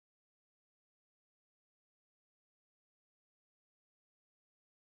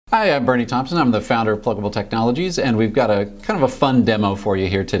Hi, I'm Bernie Thompson. I'm the founder of Plugable Technologies, and we've got a kind of a fun demo for you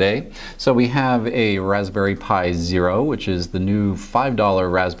here today. So we have a Raspberry Pi Zero, which is the new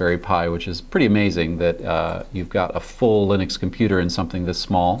 $5 Raspberry Pi, which is pretty amazing that you've got a full Linux computer in something this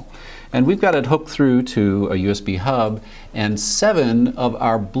small. And we've got it hooked through to a USB hub and 7 of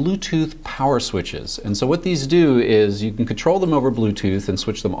our Bluetooth power switches. And so what these do is you can control them over Bluetooth and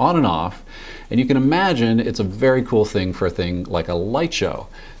switch them on and off. And you can imagine it's a very cool thing for a thing like a light show.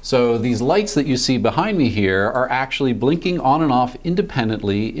 So these lights that you see behind me here are actually blinking on and off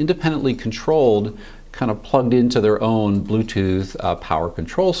independently controlled, kind of plugged into their own Bluetooth power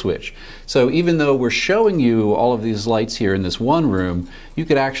control switch. So even though we're showing you all of these lights here in this one room, you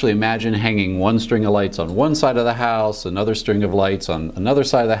could actually imagine hanging one string of lights on one side of the house, another string of lights on another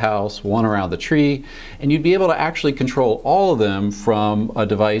side of the house, one around the tree, and you'd be able to actually control all of them from a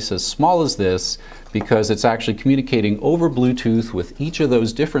device as small as this, because it's actually communicating over Bluetooth with each of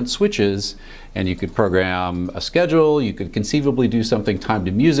those different switches. And you could program a schedule, you could conceivably do something timed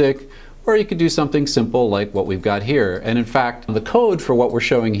to music, or you could do something simple like what we've got here. And in fact, the code for what we're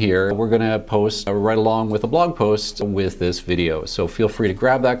showing here, we're going to post right along with a blog post with this video. So feel free to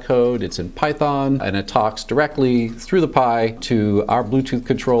grab that code. It's in Python, and it talks directly through the Pi to our Bluetooth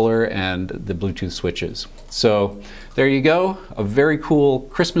controller and the Bluetooth switches. So there you go, a very cool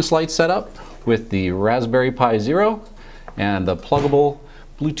Christmas light setup with the Raspberry Pi Zero and the pluggable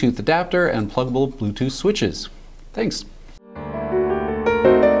Bluetooth adapter and pluggable Bluetooth switches. Thanks.